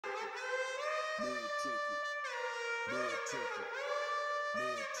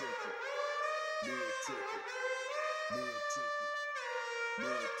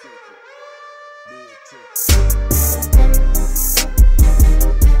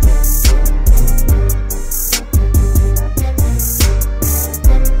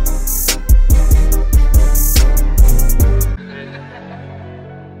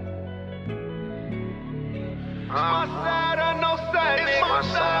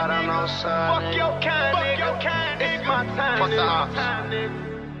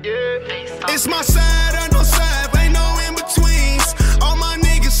It's my side or no side, ain't no in betweens. All my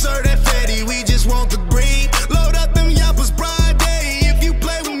niggas serve that fatty, we just want the green. Load up them yappers broad day if you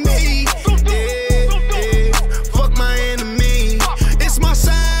play with me. Yeah, fuck my enemy. It's my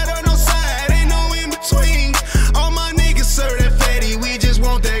side or no side, ain't no in betweens. All my niggas serve that fatty, we just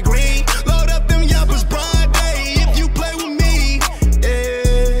want that green. Load up them yappers broad day if you play with me.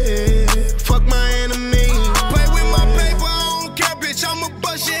 Yeah, fuck my enemy. Play with my paper, I don't care, bitch, I'm a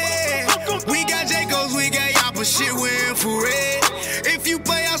bust your head. We got Jacobs, we got Yappa, shit, we're infrared. If you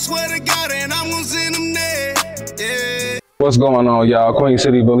play, I swear to God, and I'm gonna send them there. Yeah. What's going on, y'all? Queen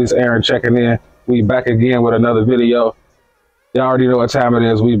City Bullies, Aaron checking in. We back again with another video. Y'all already know what time it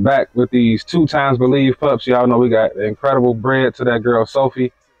is. We back with these 2x Bullieve pups. Y'all know we got Incredibull bred to that girl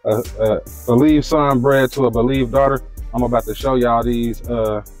Sophie, Bullieve son bred to a Bullieve daughter. I'm about to show y'all these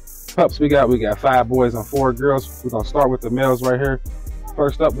pups we got. We got 5 boys and 4 girls. We're gonna start with the males right here.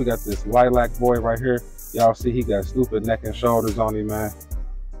 First up, we got this lilac boy right here. Y'all see he got stupid neck and shoulders on him, man.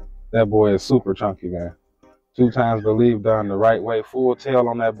 That boy is super chunky, man. 2x Bullieve done the right way. Full tail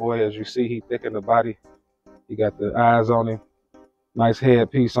on that boy. As you see, he thick in the body. He got the eyes on him. Nice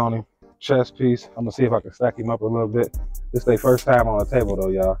head piece on him. Chest piece. I'm gonna see if I can stack him up a little bit. This their first time on the table though,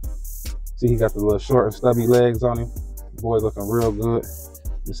 y'all. See, he got the little short and stubby legs on him. Boy looking real good.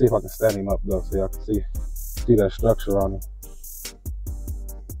 Let me see if I can stand him up though, so y'all can see that structure on him.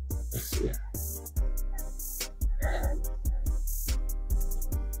 Let's see.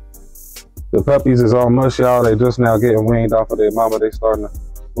 The puppies is on mush, y'all. They just now getting weaned off of their mama. They starting to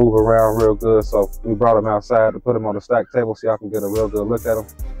move around real good. So we brought them outside to put them on the stack table so y'all can get a real good look at them.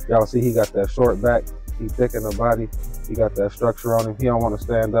 Y'all see he got that short back. He thick in the body. He got that structure on him. He don't want to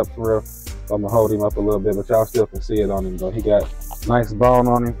stand up for real. So I'm gonna hold him up a little bit, but y'all still can see it on him though. He got nice bone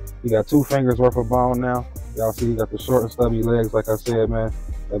on him. He got 2 fingers worth of bone now. Y'all see he got the short and stubby legs, like I said, man.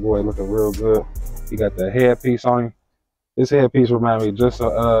 That boy looking real good. He got that headpiece on him. This headpiece remind me just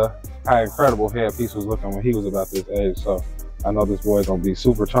of how Incredibull headpiece was looking when he was about this age. So I know this boy gonna be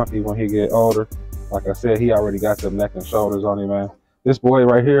super chunky when he get older. Like I said, he already got them neck and shoulders on him, man. This boy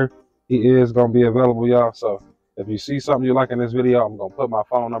right here, he is gonna be available, y'all. So if you see something you like in this video, I'm gonna put my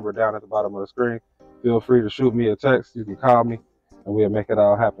phone number down at the bottom of the screen. Feel free to shoot me a text. You can call me and we'll make it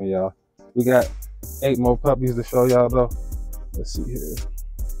all happen, y'all. We got 8 more puppies to show y'all though. Let's see here.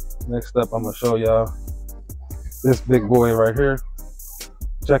 Next up, I'm gonna show y'all this big boy right here.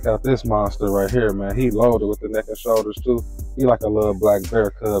 Check out this monster right here, man. He loaded with the neck and shoulders too. He like a little black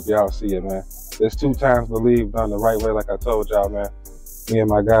bear cub. Y'all see it, man. This 2x Bullieve done the right way, like I told y'all, man. Me and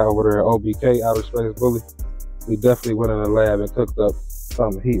my guy over there at OBK, Outer Space Bully, we definitely went in the lab and cooked up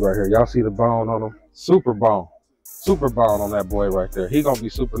some heat right here. Y'all see the bone on him? Super bone on that boy right there. He gonna be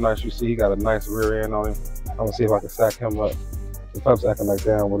super nice. You see he got a nice rear end on him. I'm gonna see if I can stack him up. The pup's acting like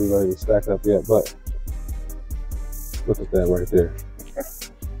they don't really ready to stack up yet, but look at that right there.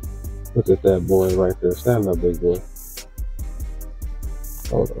 Look at that boy right there. Stand up, big boy.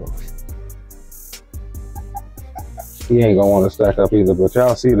 Hold on. He ain't gonna want to stack up either, but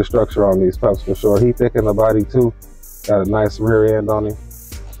y'all see the structure on these pups for sure. He thick in the body too. Got a nice rear end on him.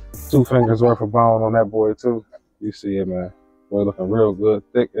 2 fingers worth of bone on that boy too. You see it, man. Boy looking real good.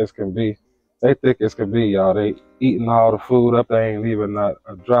 Thick as can be. They thick as can be, y'all. They eating all the food up. They ain't leaving not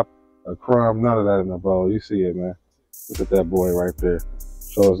a drop, a crumb, none of that in the bowl. You see it, man. Look at that boy right there.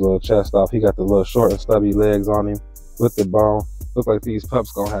 Show his little chest off. He got the little short and stubby legs on him with the bone. Look like these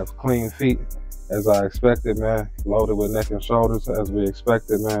pups gonna have clean feet, as I expected, man. Loaded with neck and shoulders, as we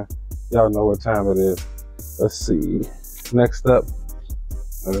expected, man. Y'all know what time it is. Let's see. Next up,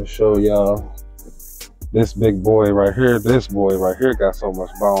 I'm gonna show y'all this big boy right here. This boy right here got so much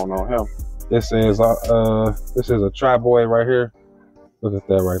bone on him. This is a tri-boy right here. Look at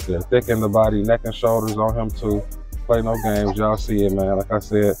that right there. Thick in the body, neck and shoulders on him too. Play no games, y'all see it, man. Like I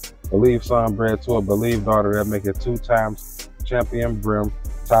said, Bullieve son bred to a Bullieve daughter. That make it 2x champion brim,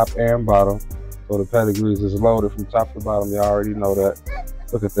 top and bottom. So the pedigrees is loaded from top to bottom. You already know that.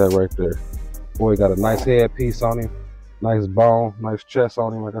 Look at that right there. Boy got a nice head piece on him. Nice bone, nice chest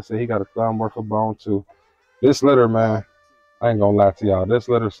on him. Like I said, he got a thumb worth of bone too. This litter, man, I ain't gonna lie to y'all. This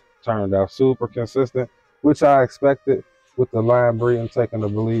litter's turned out super consistent, which I expected with the line breeding, taking the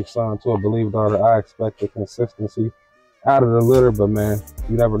Bullieve son to a Bullieve daughter. I expected consistency out of the litter, but man,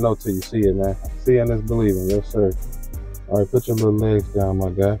 you never know till you see it, man. Seeing is believing, yes sir. All right, put your little legs down, my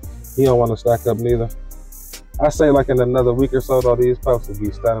guy. He don't want to stack up neither. I say like in another week or so, though, these pups will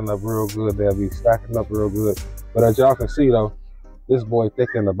be standing up real good. They'll be stacking up real good. But as y'all can see, though, this boy thick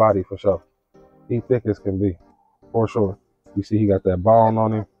in the body for sure. He thick as can be, for sure. You see he got that bone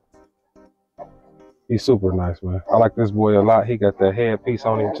on him. He's super nice, man. I like this boy a lot. He got that head piece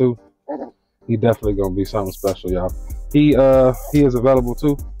on him, too. He definitely gonna be something special, y'all. He is available,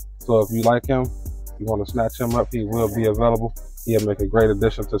 too. So if you like him, you want to snatch him up, he will be available. He'll make a great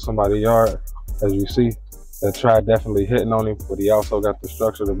addition to somebody's yard. As you see, that try definitely hitting on him, but he also got the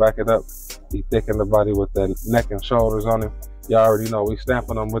structure to back it up. He thick in the body with that neck and shoulders on him. Y'all already know we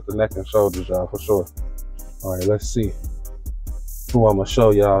stamping him with the neck and shoulders, y'all, for sure. All right, let's see who I'm gonna show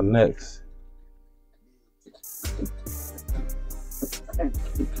y'all next.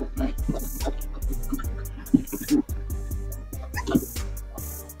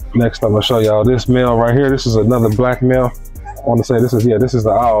 Next, I'm gonna show y'all this male right here. This is another black male. I want to say this is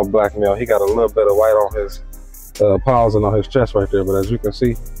the all black male. He got a little bit of white on his paws and on his chest right there, but as you can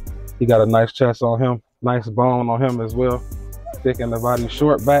see, he got a nice chest on him, nice bone on him as well. Thick in the body,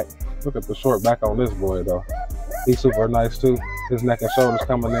 short back. Look at the short back on this boy though. He's super nice too. His neck and shoulders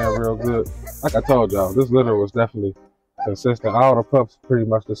coming in real good. Like I told y'all, this litter was definitely consistent. All the pups pretty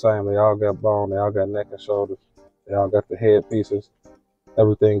much the same. They all got bone, they all got neck and shoulders, they all got the head pieces.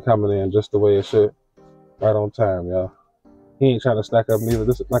 Everything coming in just the way it should. Right on time, y'all. He ain't trying to stack up neither.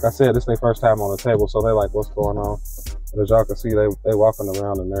 This, like I said, this is their first time on the table, so they like what's going on. But as y'all can see, they walking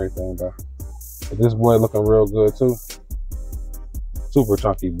around and everything though. But this boy looking real good too. Super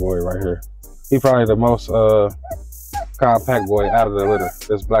chunky boy right here. He probably the most compact boy out of the litter.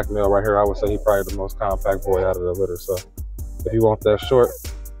 This black male right here, I would say he probably the most compact boy out of the litter. So if you want that short,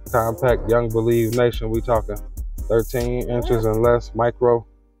 compact, young Bullieve nation, we talking 13 inches and less, micro,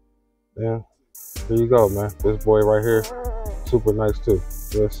 then here you go, man. This boy right here, super nice too.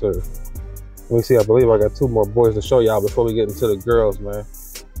 Yes, sir. Let me see, I believe I got two more boys to show y'all before we get into the girls, man.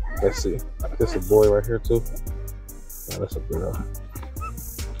 Let's see. This is a boy right here too. No, that's a girl.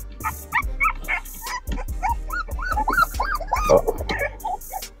 Oh.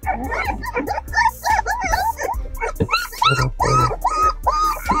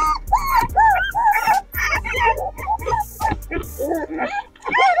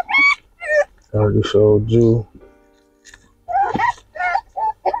 I already showed you.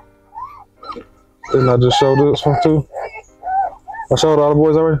 Didn't I just show this one too? I showed all the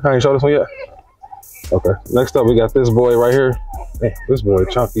boys already? I ain't showed this one yet? Okay, next up we got this boy right here. Hey, this boy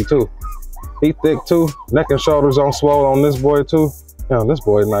chunky too. He thick too. Neck and shoulders on swole on this boy too. Damn, this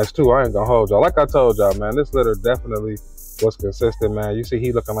boy nice too. I ain't gonna hold y'all. Like I told y'all, man, this litter definitely was consistent, man. You see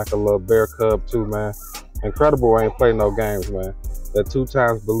he looking like a little bear cub too, man. Incredibull ain't play no games, man. That 2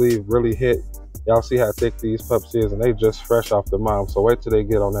 times Bullieve really hit. Y'all see how thick these pups is, and they just fresh off the mom. So wait till they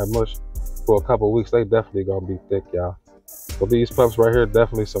get on that mush for a couple weeks. They definitely gonna be thick, y'all. So these pups right here,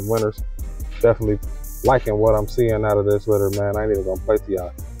 definitely some winners. Definitely liking what I'm seeing out of this litter, man. I ain't even gonna play to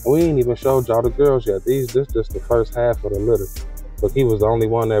y'all. And we ain't even showed y'all the girls yet. This just the first half of the litter. Look, he was the only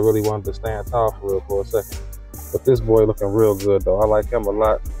one that really wanted to stand tall for real for a second. But this boy looking real good though. I like him a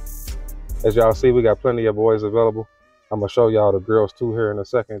lot. As y'all see, we got plenty of boys available. I'm gonna show y'all the girls too here in a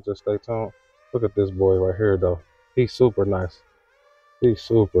second. Just stay tuned. Look at this boy right here though. He's super nice. He's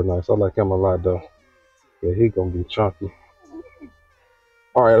super nice. I like him a lot though. Yeah, he gonna be chunky.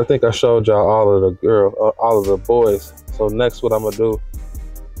 All right, I think I showed y'all all of the all of the boys. So next, what I'm gonna do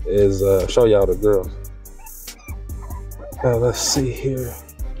is show y'all the girls. Let's see here.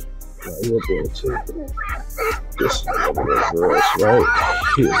 Your boy too. This one of the girls right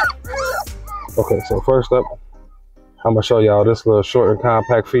here. Okay, so first up, I'm gonna show y'all this little short and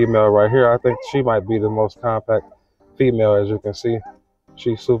compact female right here. I think she might be the most compact female, as you can see.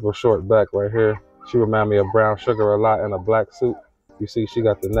 She's super short back right here. She remind me of Brown Sugar a lot in a black suit. You see she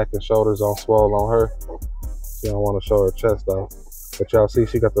got the neck and shoulders on swole on her. She don't want to show her chest though. But y'all see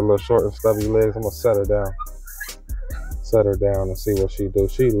she got the little short and stubby legs. I'm gonna set her down. Set her down and see what she do.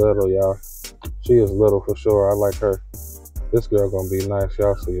 She little, y'all. She is little for sure. I like her. This girl gonna be nice.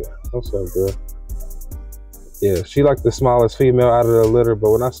 Y'all see it. What's up, girl? Yeah, she like the smallest female out of the litter,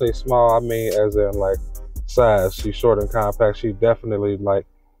 but when I say small, I mean as in like size. She's short and compact. She definitely like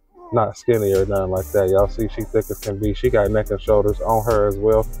not skinny or nothing like that. Y'all see she thick as can be. She got neck and shoulders on her as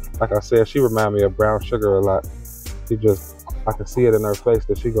well. Like I said, she remind me of Brown Sugar a lot. She just, I can see it in her face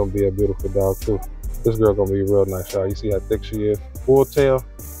that she gonna be a beautiful dog too. This girl gonna be real nice, y'all. You see how thick she is? Full tail.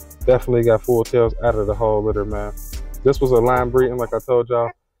 Definitely got full tails out of the whole litter, man. This was a line breeding, like I told y'all.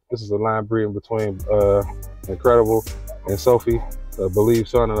 This is a line breeding between Incredibull and Sophie, a Bullieve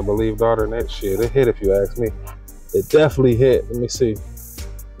son and a Bullieve daughter, and that shit, it hit if you ask me. It definitely hit. Let me see.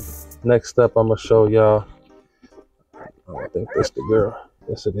 Next up, I'm gonna show y'all. I think that's the girl.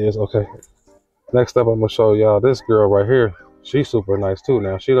 Yes, it is. Okay. Next up, I'm gonna show y'all this girl right here. She's super nice too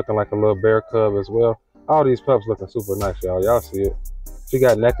now. She looking like a little bear cub as well. All these pups looking super nice, y'all. Y'all see it. She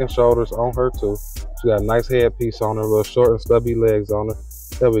got neck and shoulders on her too. She got a nice headpiece on her, little short and stubby legs on her.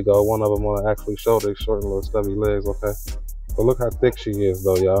 There we go. One of them want to actually show their short and little stubby legs, okay? But look how thick she is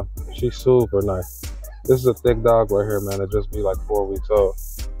though, y'all. She's super nice. This is a thick dog right here, man. It just be like 4 weeks old.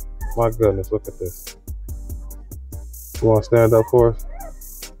 My goodness, look at this. You want to stand up for us?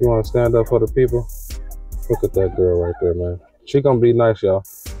 You want to stand up for the people? Look at that girl right there, man. She gonna be nice, y'all.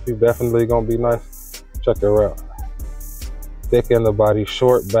 She definitely gonna be nice. Check her out. Thick in the body,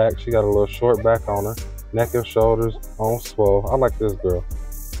 short back. She got a little short back on her. Neck and shoulders on swole. I like this girl.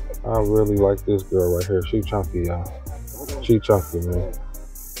 I really like this girl right here. She chunky, y'all. She chunky, man.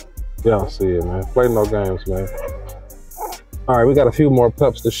 Y'all see it, man. Play no games, man. All right, we got a few more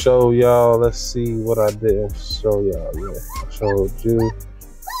pups to show y'all. Let's see what I didn't show y'all. Yeah, I showed you.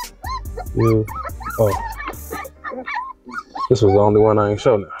 Oh. This was the only one I ain't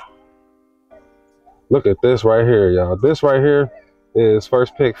show now. Look at this right here, y'all. This right here is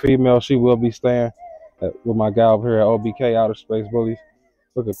first pick female. She will be staying with my guy over here at OBK, Outer Space Bullies.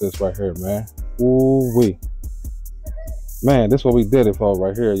 Look at this right here, man. Ooh-wee. Man, this is what we did it for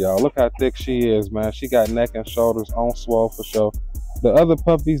right here, y'all. Look how thick she is, man. She got neck and shoulders on swole for sure. The other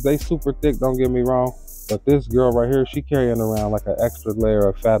puppies, they super thick, don't get me wrong. But this girl right here, she carrying around like an extra layer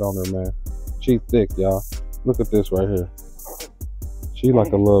of fat on her, man. She thick, y'all. Look at this right here. She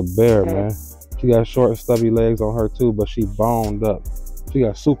like a little bear, man. She got short and stubby legs on her too, but she boned up. She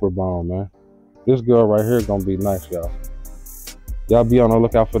got super bone, man. This girl right here gonna be nice, y'all. Y'all be on the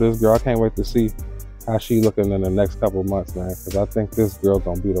lookout for this girl. I can't wait to see how she looking in the next couple months, man, because I think this girl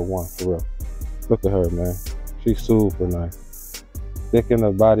gonna be the one for real. Look at her, man. She's super nice. Thick in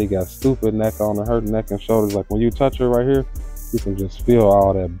the body, got stupid neck on her. Her neck and shoulders, like when you touch her right here, you can just feel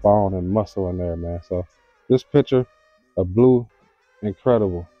all that bone and muscle in there, man. So this picture, a blue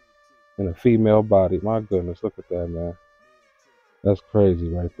Incredibull in a female body. My goodness, look at that, man. That's crazy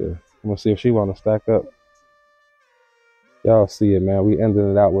right there. I'm gonna see if she wanna stack up. Y'all see it, man. We ended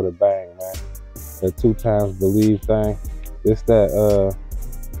it out with a bang, man. That 2 times Bullieve thing. It's that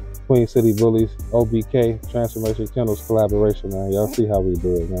Queen City Bullies OBK Transformation Kennels collaboration, man. Y'all see how we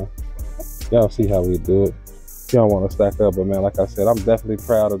do it, man. Y'all see how we do it. You don't want to stack up, but man, like I said, I'm definitely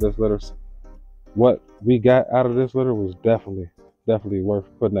proud of this litter. What we got out of this litter was definitely worth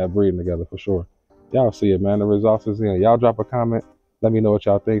putting that breeding together for sure. Y'all see it, man. The results is in. Y'all drop a comment. Let me know what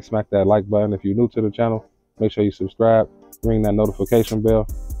y'all think. Smack that like button. If you're new to the channel, make sure you subscribe. Ring that notification bell.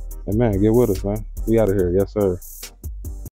 And man, get with us, man. We out of here. Yes, sir.